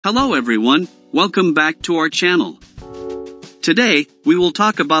Hello everyone, welcome back to our channel. Today, we will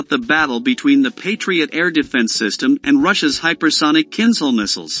talk about the battle between the Patriot air defense system and Russia's hypersonic Kinzhal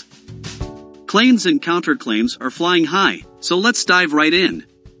missiles. Claims and counterclaims are flying high, so let's dive right in.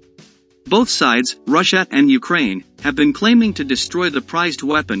 Both sides, Russia and Ukraine, have been claiming to destroy the prized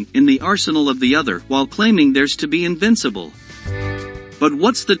weapon in the arsenal of the other while claiming theirs to be invincible. But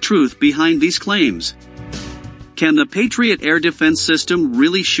what's the truth behind these claims? Can the Patriot air defense system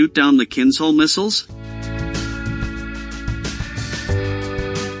really shoot down the Kinzhal missiles?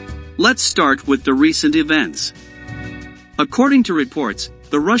 Let's start with the recent events. According to reports,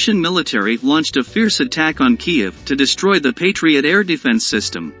 the Russian military launched a fierce attack on Kyiv to destroy the Patriot air defense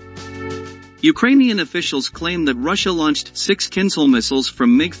system. Ukrainian officials claim that Russia launched 6 Kinzhal missiles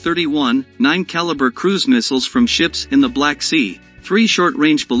from MiG-31, 9-caliber cruise missiles from ships in the Black Sea, 3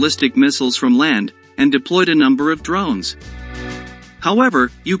 short-range ballistic missiles from land, and deployed a number of drones.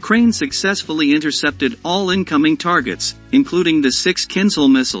 However, Ukraine successfully intercepted all incoming targets, including the 6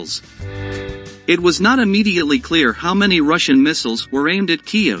 Kinzhal missiles. It was not immediately clear how many Russian missiles were aimed at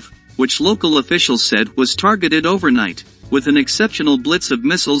Kyiv, which local officials said was targeted overnight, with an exceptional blitz of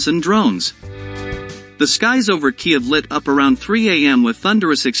missiles and drones. The skies over Kyiv lit up around 3 a.m. with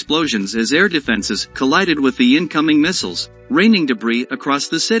thunderous explosions as air defenses collided with the incoming missiles, raining debris across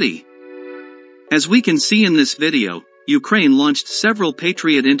the city. As we can see in this video, Ukraine launched several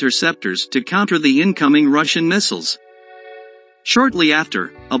Patriot interceptors to counter the incoming Russian missiles. Shortly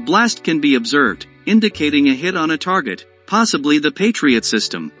after, a blast can be observed, indicating a hit on a target, possibly the Patriot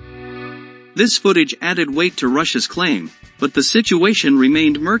system. This footage added weight to Russia's claim, but the situation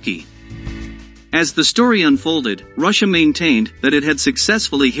remained murky. As the story unfolded, Russia maintained that it had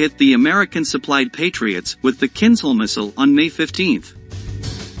successfully hit the American-supplied Patriots with the Kinzhal missile on May 15.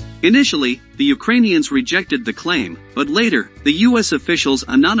 Initially, the Ukrainians rejected the claim, but later, the U.S. officials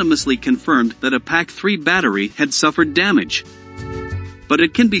anonymously confirmed that a PAC-3 battery had suffered damage. But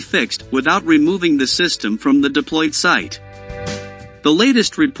it can be fixed without removing the system from the deployed site. The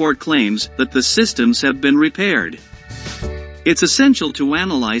latest report claims that the systems have been repaired. It's essential to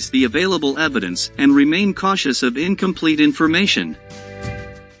analyze the available evidence and remain cautious of incomplete information.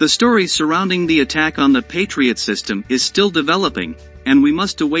 The story surrounding the attack on the Patriot system is still developing, and we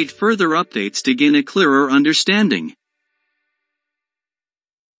must await further updates to gain a clearer understanding.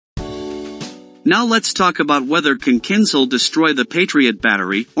 Now let's talk about whether Kinzhal destroy the Patriot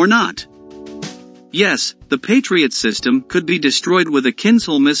battery or not. Yes, the Patriot system could be destroyed with a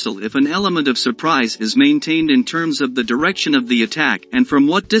Kinzhal missile if an element of surprise is maintained in terms of the direction of the attack and from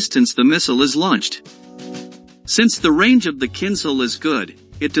what distance the missile is launched. Since the range of the Kinzhal is good,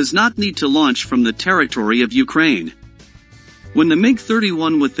 it does not need to launch from the territory of Ukraine. When the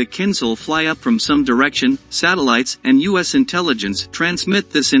MiG-31 with the Kinzhal fly up from some direction, satellites and U.S. intelligence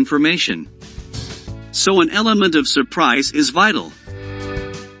transmit this information. So an element of surprise is vital.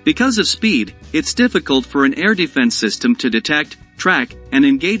 Because of speed, it's difficult for an air defense system to detect, track, and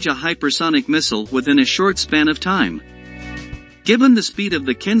engage a hypersonic missile within a short span of time. Given the speed of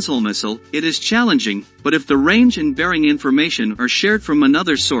the Kinzhal missile, it is challenging, but if the range and bearing information are shared from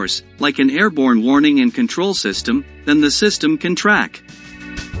another source, like an airborne warning and control system, then the system can track.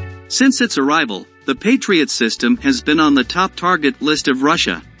 Since its arrival, the Patriot system has been on the top target list of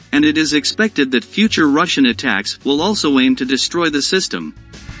Russia, and it is expected that future Russian attacks will also aim to destroy the system.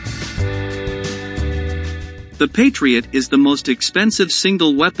 The Patriot is the most expensive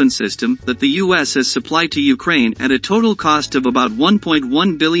single weapon system that the U.S. has supplied to Ukraine at a total cost of about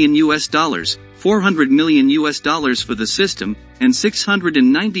 $1.1 billion $400 million for the system, and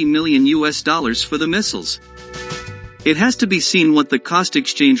 $690 million for the missiles. It has to be seen what the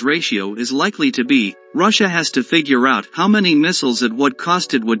cost-exchange ratio is likely to be. Russia has to figure out how many missiles at what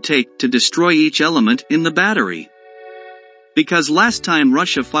cost it would take to destroy each element in the battery. Because last time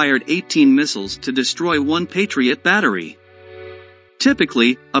Russia fired 18 missiles to destroy one Patriot battery.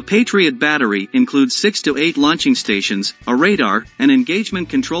 Typically, a Patriot battery includes 6 to 8 launching stations, a radar, an engagement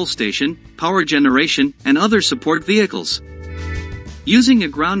control station, power generation, and other support vehicles. Using a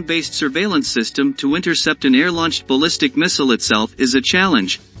ground-based surveillance system to intercept an air-launched ballistic missile itself is a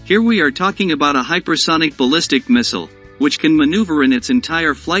challenge. Here we are talking about a hypersonic ballistic missile, which can maneuver in its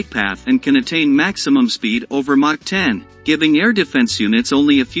entire flight path and can attain maximum speed over Mach 10, giving air defense units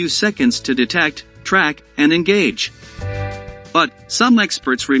only a few seconds to detect, track, and engage. But some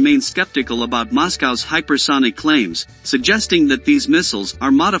experts remain skeptical about Moscow's hypersonic claims, suggesting that these missiles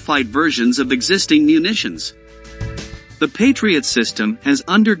are modified versions of existing munitions. The Patriot system has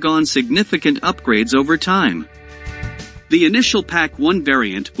undergone significant upgrades over time. The initial PAC-1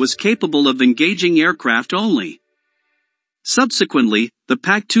 variant was capable of engaging aircraft only. Subsequently, the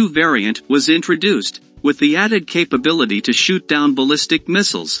PAC-2 variant was introduced, with the added capability to shoot down ballistic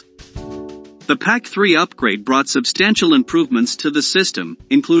missiles. The PAC-3 upgrade brought substantial improvements to the system,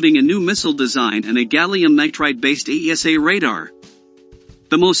 including a new missile design and a gallium nitride-based ESA radar.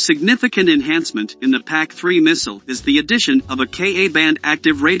 The most significant enhancement in the PAC-3 missile is the addition of a Ka-band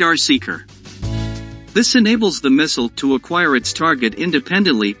active radar seeker. This enables the missile to acquire its target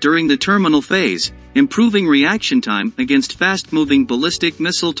independently during the terminal phase, improving reaction time against fast-moving ballistic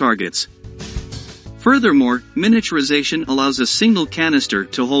missile targets. Furthermore, miniaturization allows a single canister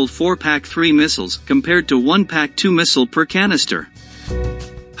to hold 4 PAC-3 missiles compared to 1 PAC-2 missile per canister.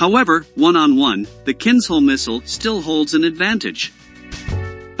 However, one-on-one, the Kinzhal missile still holds an advantage.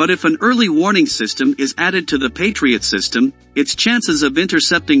 But if an early warning system is added to the Patriot system, its chances of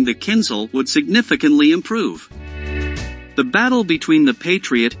intercepting the Kinzhal would significantly improve. The battle between the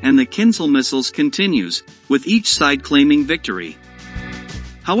Patriot and the Kinzhal missiles continues, with each side claiming victory.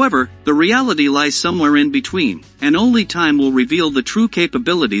 However, the reality lies somewhere in between, and only time will reveal the true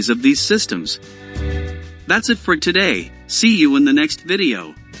capabilities of these systems. That's it for today. See you in the next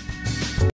video.